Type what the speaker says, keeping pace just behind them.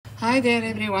Hi there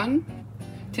everyone.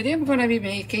 Today I'm going to be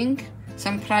making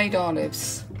some fried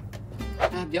olives. I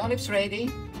have the olives ready,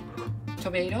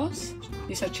 tomatoes,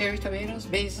 these are cherry tomatoes,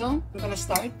 basil. I'm going to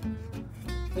start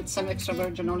with some extra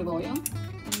virgin olive oil.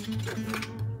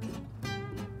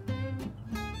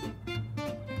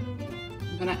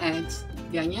 I'm going to add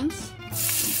the onions,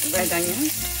 red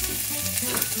onions.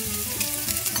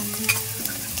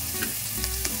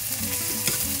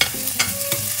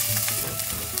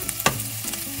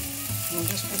 We'll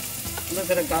just put a little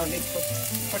bit of garlic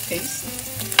for taste.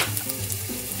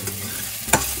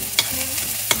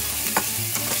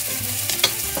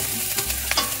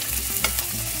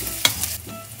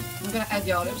 I'm going to add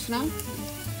the olives now.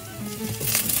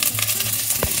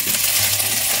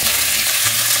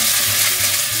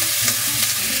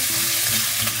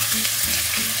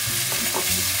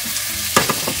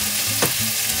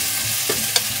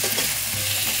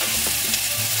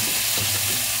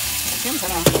 Okay, I'm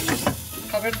going to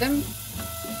cover them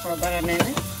for about a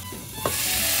minute.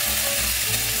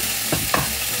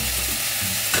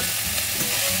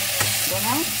 Go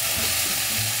now.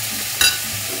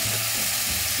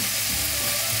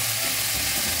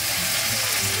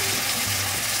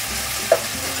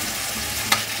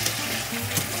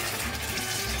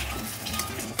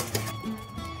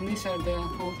 And these are the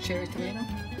whole cherry tomato.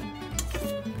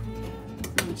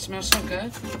 It smells so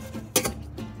good.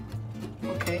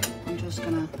 Okay, I'm just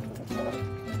gonna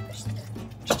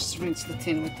rinse the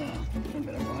tin with a little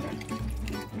bit of water.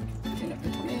 Clean up the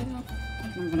tomato.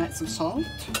 I'm gonna add some salt.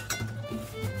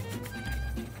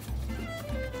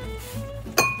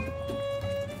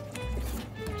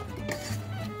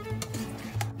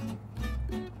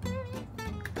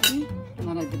 Okay, I'm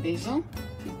gonna add the basil.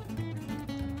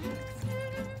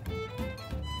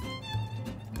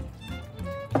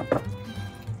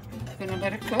 I'm gonna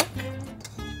let it cook.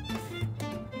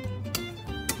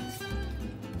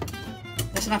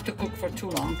 Doesn't have to cook for too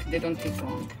long, they don't take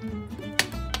long.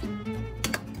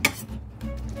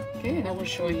 Okay, and I will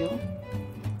show you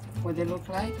what they look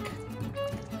like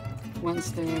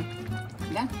once they're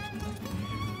done.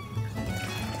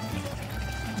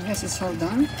 I guess it's all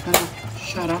done. I'm gonna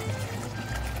shut off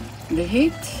the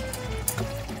heat.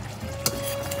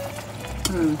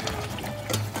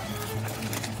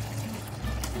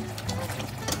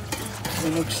 They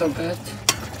look so good.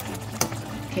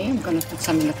 Okay, I'm gonna put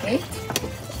some in a plate.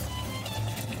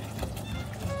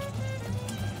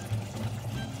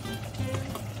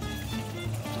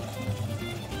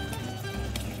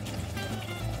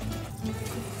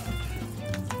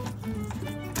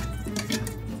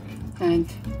 And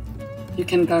you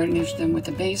can garnish them with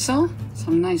the basil,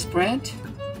 some nice bread.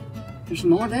 There's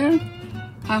more there.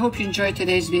 I hope you enjoyed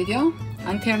today's video.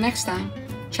 Until next time,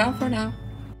 ciao for now.